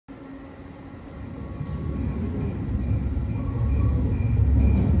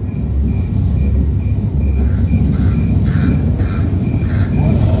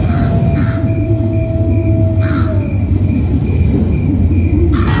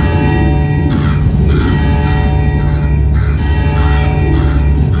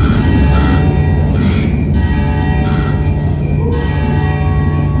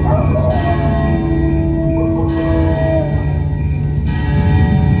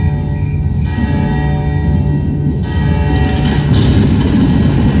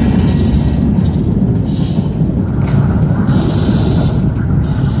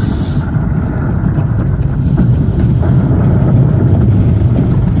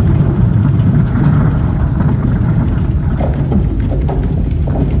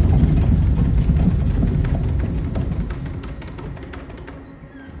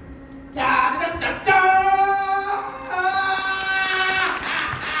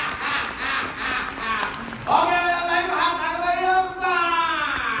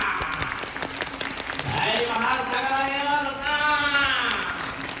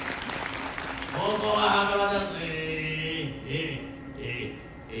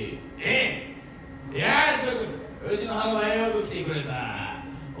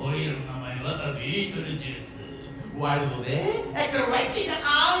ワイルドでクレイジーな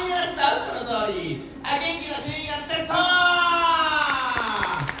アイアサウトの通り元気なシーンやってると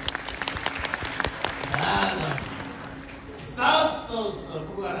そう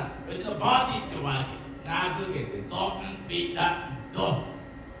ここがなうちのバチってわけ名付けてゾンビラッド。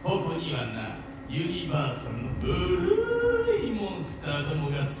ここにはなユニバーサルの古いモンスターど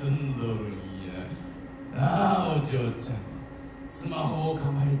もが住んどるんや。ああお嬢ちゃん、スマホを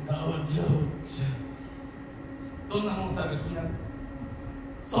構えたお嬢ちゃん、どんなモンスターか気になる？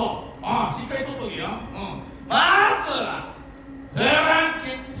そう、しっかりとっとけよ。まずはフランケ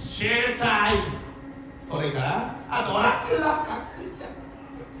ンシュータイ、それからあとラクラカクちゃん、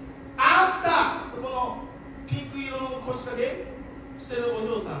あったそこのピンク色の腰掛けしてるお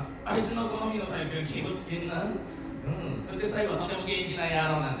嬢さん、あいつの好みのタイプに気をつけんな。そして最後はとても元気な野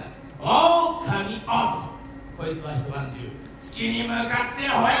郎なんだ、オオカミ男。こいつは一晩中月に向かって吠え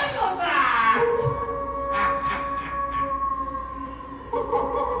るのさ。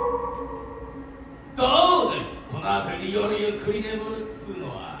どうだい、この辺りに夜ゆっくり眠るっつうの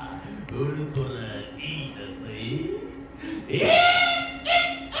はウルトラいいだぜ。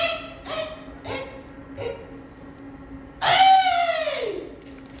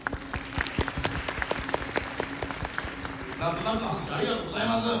なんとなくの拍手ありがとうござい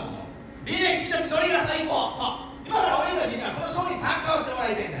ます。いいね、君たちノリが最高。そう、今から俺たちにはこのショーに参加をしても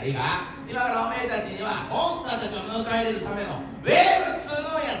らいたいんだ。いいか、今からおめえたちにはモンスターたちを迎え入れるためのウェーブっつう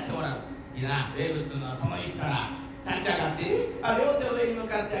のをやってもらう。いいな、ウェーブっつうのはその椅子から立ち上がって両手を上に向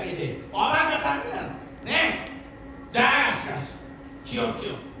かってあげておバカさんになるね。じゃあしかし気をつけ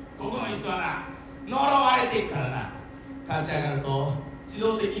よう、ここの椅子はな呪われていくからな。立ち上がると自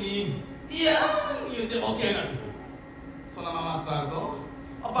動的にイヤーン言うて起き上がってくる。そのまま座ると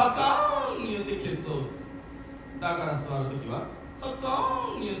バカーン言うてケツを打つ。だから座るときはそこ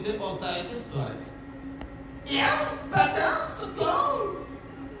ーん言うて押さえて座れ。いやバカーンそこ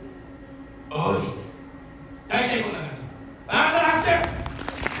ーん多いです。大体こんな感じ。あんたの拍手。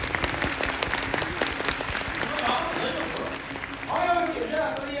じゃ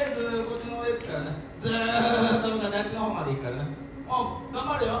あとりあえずこっちの列からなずーっと向かってあっちの方まで行くからな。頑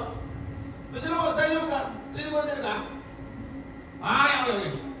張れよ。後ろも大丈夫か、ついてこれてるか。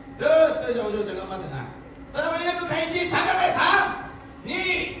よし、それじゃあお嬢ちゃん頑張ってな。それではイベント開始、3回目、3、2、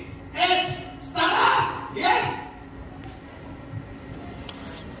1、スタート。イエイ。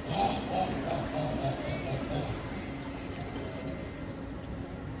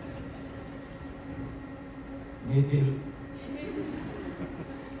寝てる。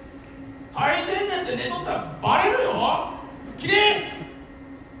最前列で寝とったらバレるよ。起立。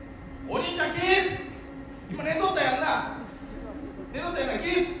お兄ちゃん起立。今寝とったやんな。寝とったやんな、起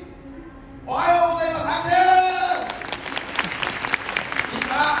立。おはようございます、拍手。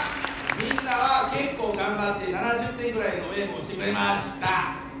みんなは結構頑張って70点ぐらいのウェーブをしてくれまし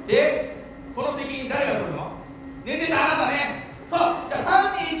た。で、この責任誰が取るの？寝てたあなたね。そう、じゃ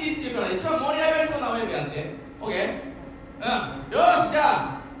あ3、2、1っていうから一番盛り上がりそうなウェーブやって。オッケー？よし、じ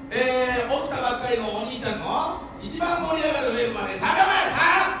ゃあ、起きたばっかりのお兄ちゃんの一番盛り上がるウェーブまで3秒前、3、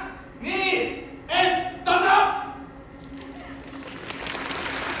2、1、どうぞ。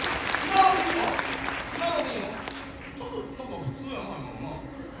今のでいいの？ちょっとなんか普通やないもんな。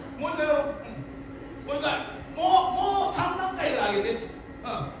もう一回よ。もう一回。もう3段階ぐらい上げて。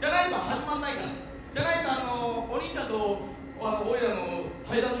じゃないと始まんないから。じゃないとお兄ちゃんとおいらの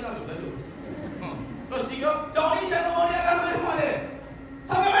対談になるよ。大丈夫？よし、いくよ。じゃあお兄ちゃんの盛り上がるウェーブまで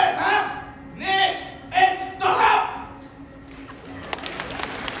3秒前、3、2、1、どうぞ。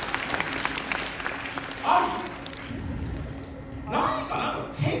何かなんか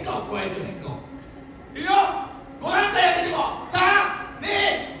変化を加えてる。変化をいくよ。5段階上げていこう。3、2、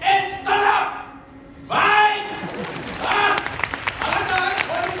1、どうぞ。バイ。よし、あなたは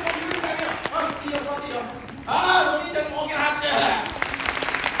これにも許してあげよう。よし、いいよ、座っていいよ。お兄ちゃんにも大きな拍手。じ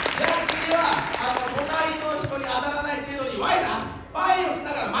ゃあ次は隣の人に当たらない程度にワイをし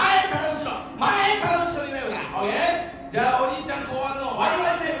ながら前から後ろにウェーブだ。オッケー。じゃあお兄ちゃん考案のワイウ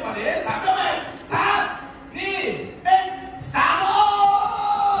ェーブまで3秒前、3、2、1、スタート。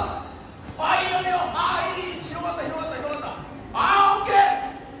ワイよねよ。いい、広がった。オッケー。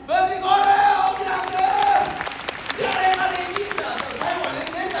無事ゴール。大きな拍手。やれまでいいんだ。最後まで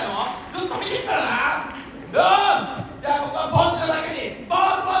寝んだよ。ずっと見に行ったらな。よし、じゃあここはポンチのだけにポン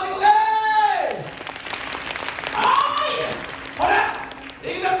チこけ。ほら、あり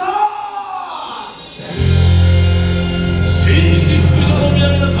がとう。紳士淑女の皆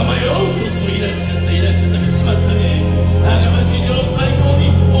々様ようこそ。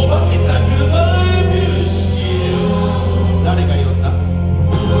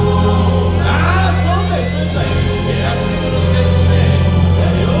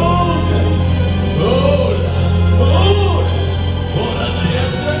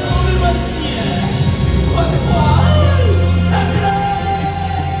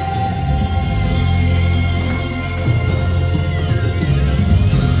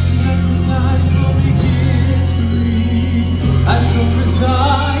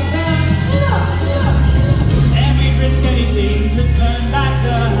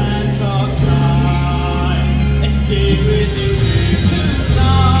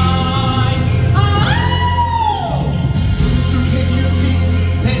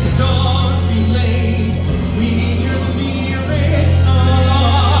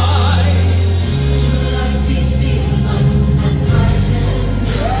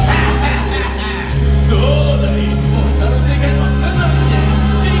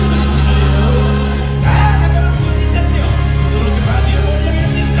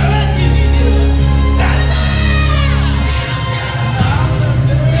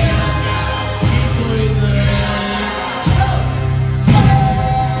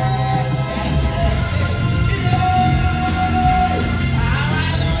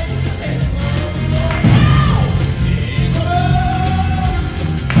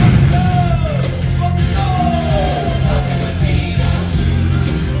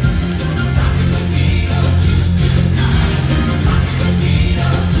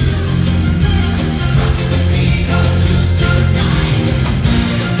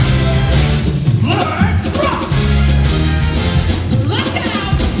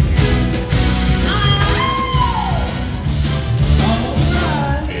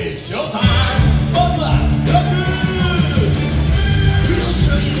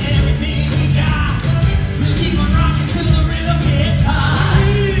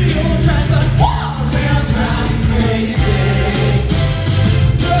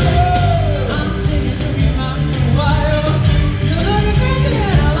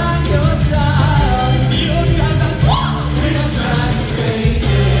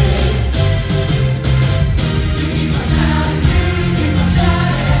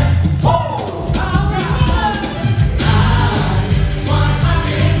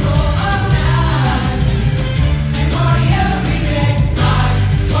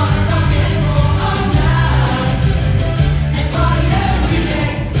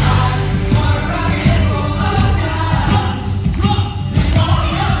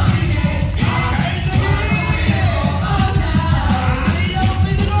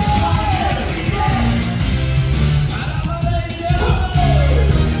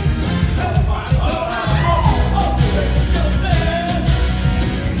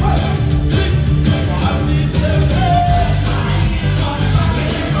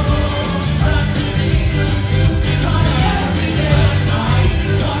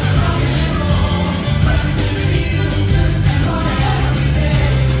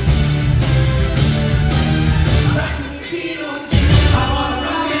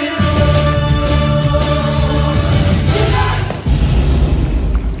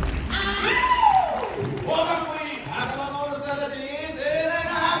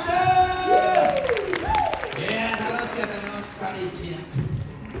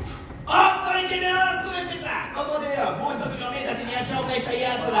けで忘れてた。ここでよ、もう一人の名たちには紹介したい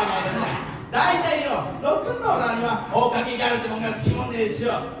やつらがいるんだ。大体よ、ロックンローラーには追っかけガールってもんがつきもんねえし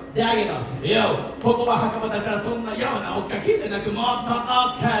よ。だけどよ、ここは墓場だからそんなやわな追っかけじゃなく、もっと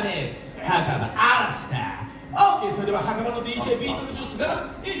おっかねえ墓場嵐だ。オッケー、それでは墓場の DJ ビートルジュースが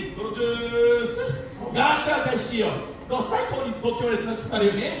イントロジュースが紹介しよう。最高にご強烈な2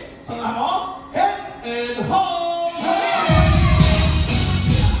人組、その名もヘッドホーン。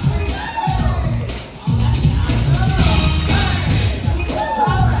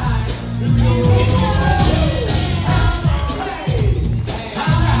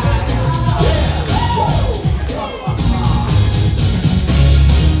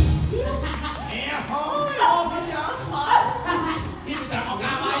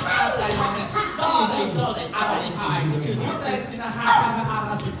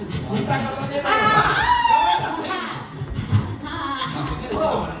見たことねえだろ。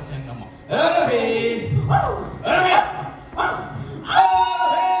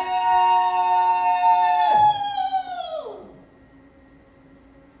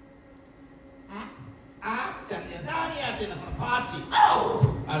何やってんのこのパーチ。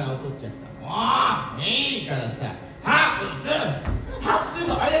あれ怒っちゃった。もういいからさ、ハッス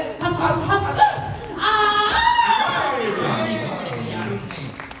あれハッス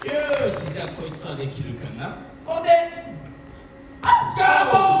よし、じゃあこいつはできるかな。ほんでガ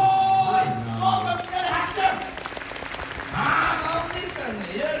ーボーイ、もっとみんなで拍手。飲んできたね。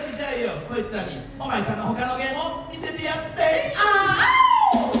よし、じゃあいいよ、こいつらにお前さんの他のゲームを見せてやって。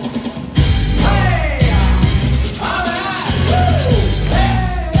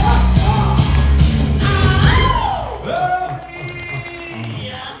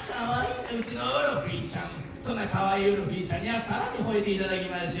そんな可愛いウルフィーちゃんにはさらに吠えていただき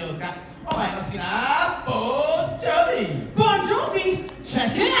ましょうか。お前の好きなボンジョビー。ボンジョビー、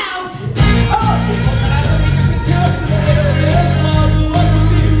check it out。ここからのミックス手を振ってもらえるぜ。まずはこっ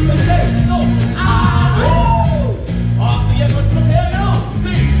ち、せーの、次はこっちの手を上げろ。せ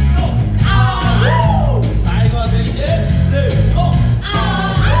ーの、最後は全員でせーの、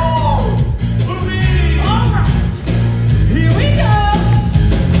ウルフィー。Alright, here we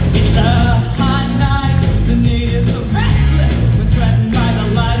go。It's the The natives are restless when threatened by the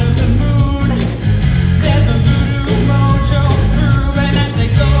light of the moon. There's a voodoo mojo brewing at the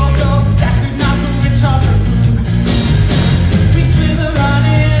go-go that could knock a witch off her broom. We slither on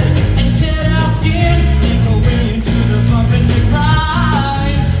in and shed our skin, make our way into the bump and the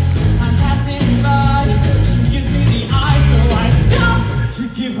grind. I'm passing by, she gives me the eye, so I stop to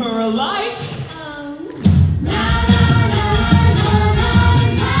give her a light.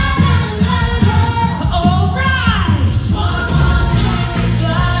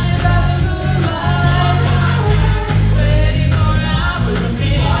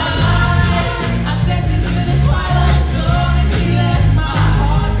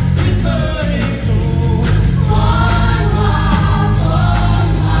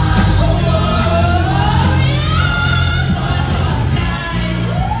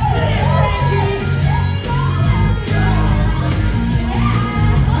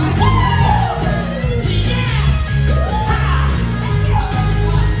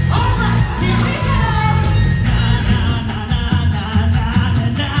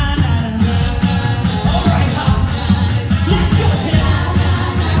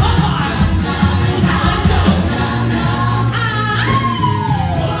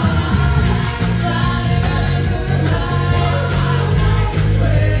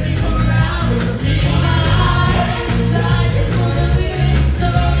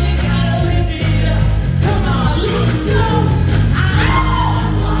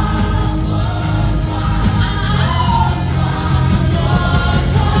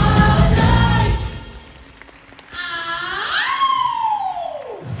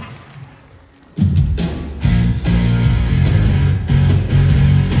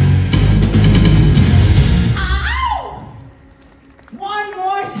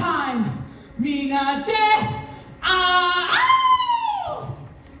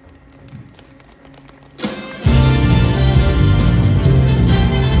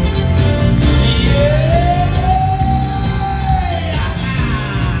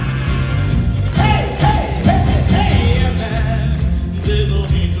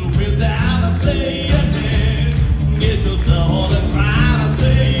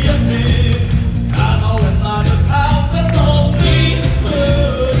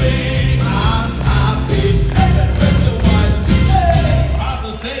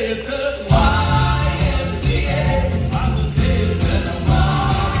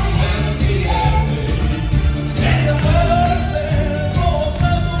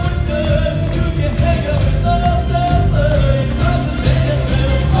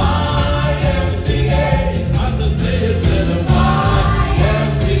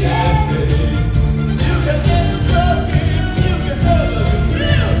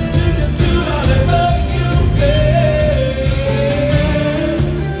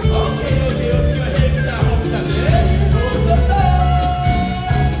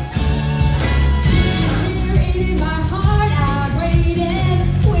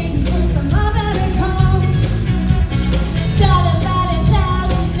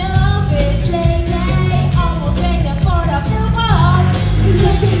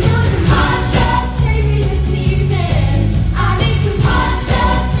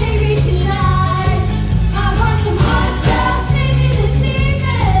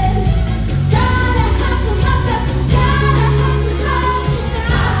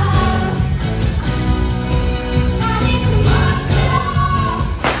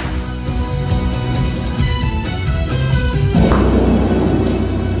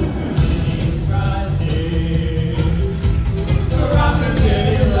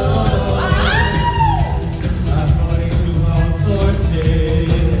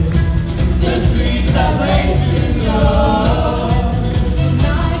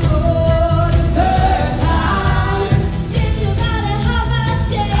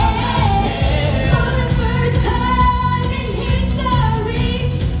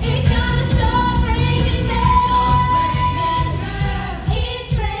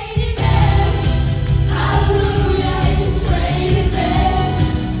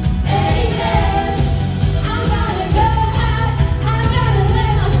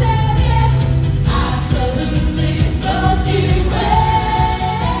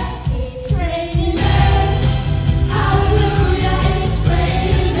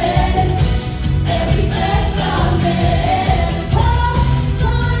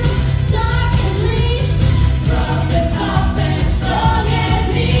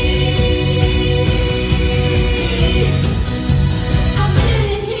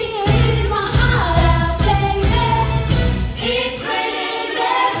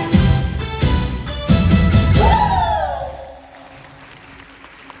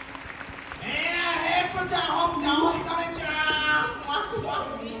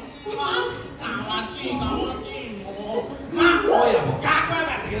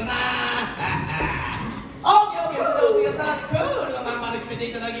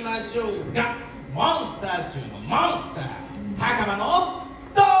 しょうが、モンスター中のモンスター、高間の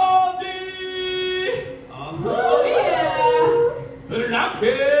ダディフランケ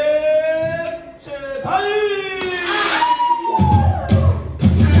シュタイ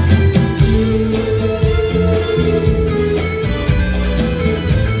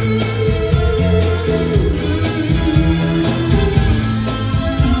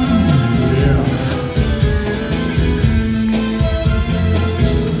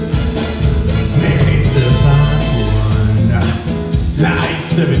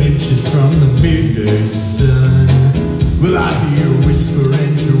7 inches from the midday sun. Will I hear a whisper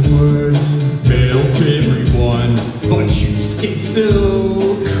and your words melt everyone, but you stay so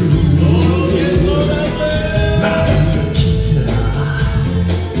cool. My Nikita,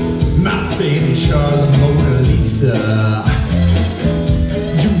 my Spanish Harlem Mona Lisa,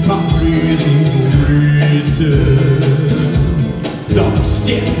 you're my reason. Don't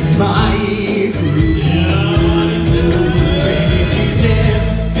step in my groove.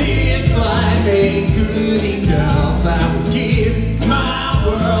 Ain't good enough. I would give my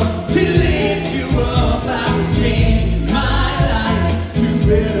world to lift you up. I would change my life. You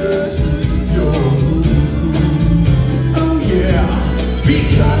better see your move. Oh yeah,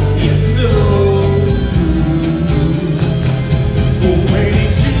 because you're so smooth. Oh, when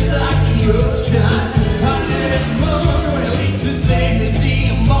it's just like the ocean under the moon, well, it's the same as the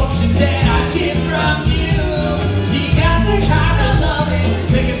emotion that I get from you. You got the kind of loving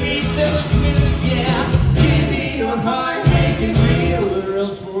that can be so smooth. Heart, make it real, or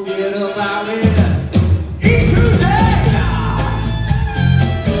else forget about it.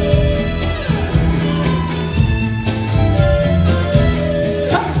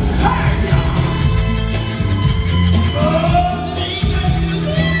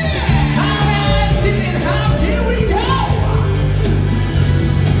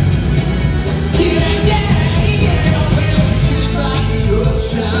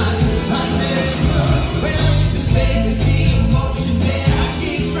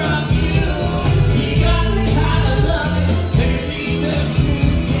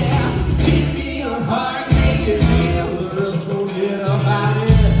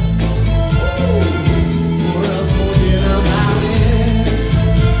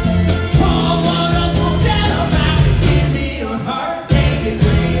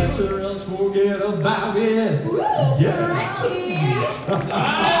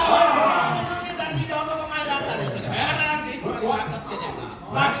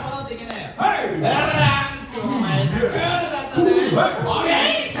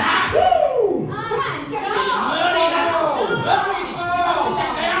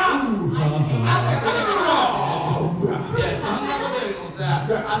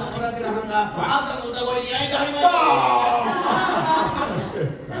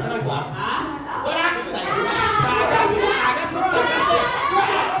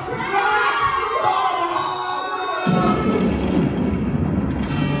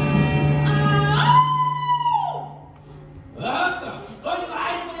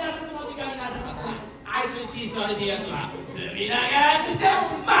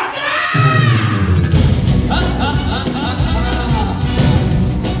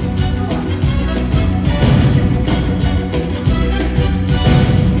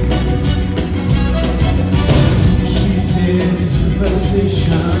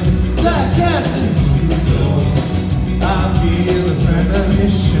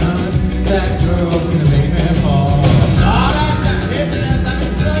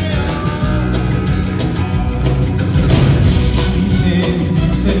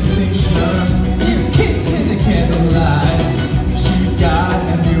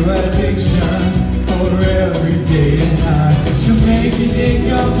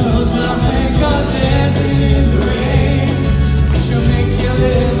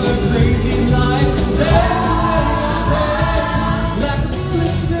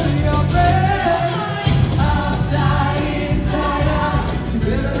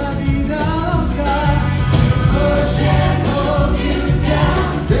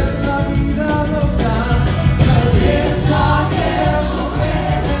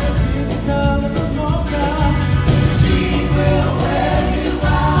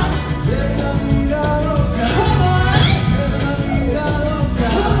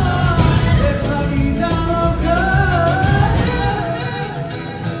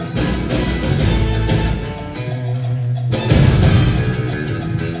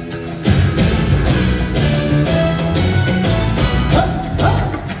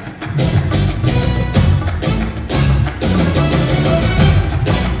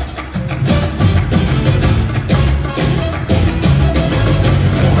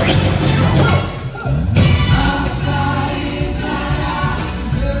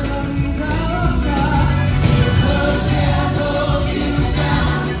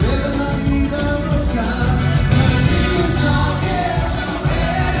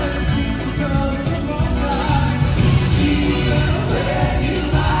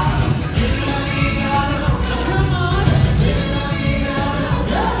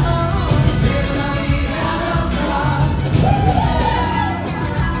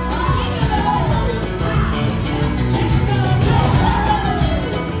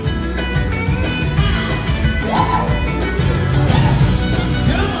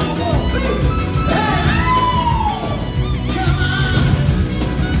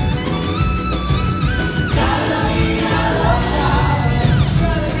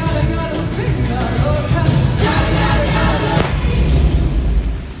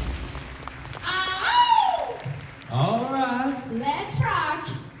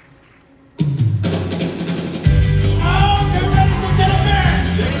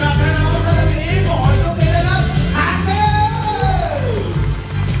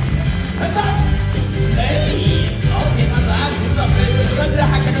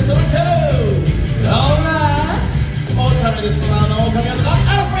 でスマーの狼男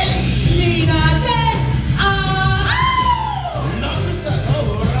アロフリーみんなでロックスター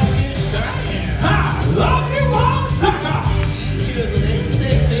のラッキースターはラッキーワンサッカーキュートで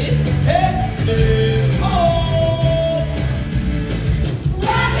セクシーヘッドホーラ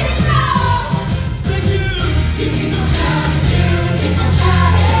ッキーローセキューキキのシャーキューキのシャ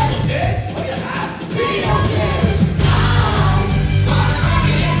ーそしておやなビデオケース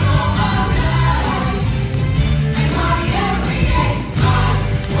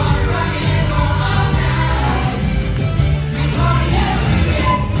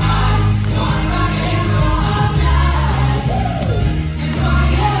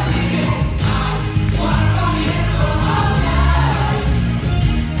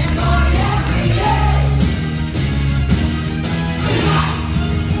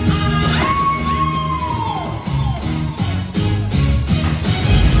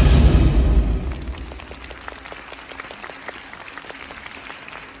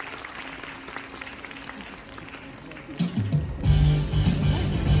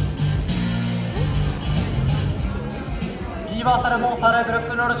ユニバーサルモンスターライブロッ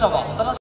クンロールショーがお楽しみに。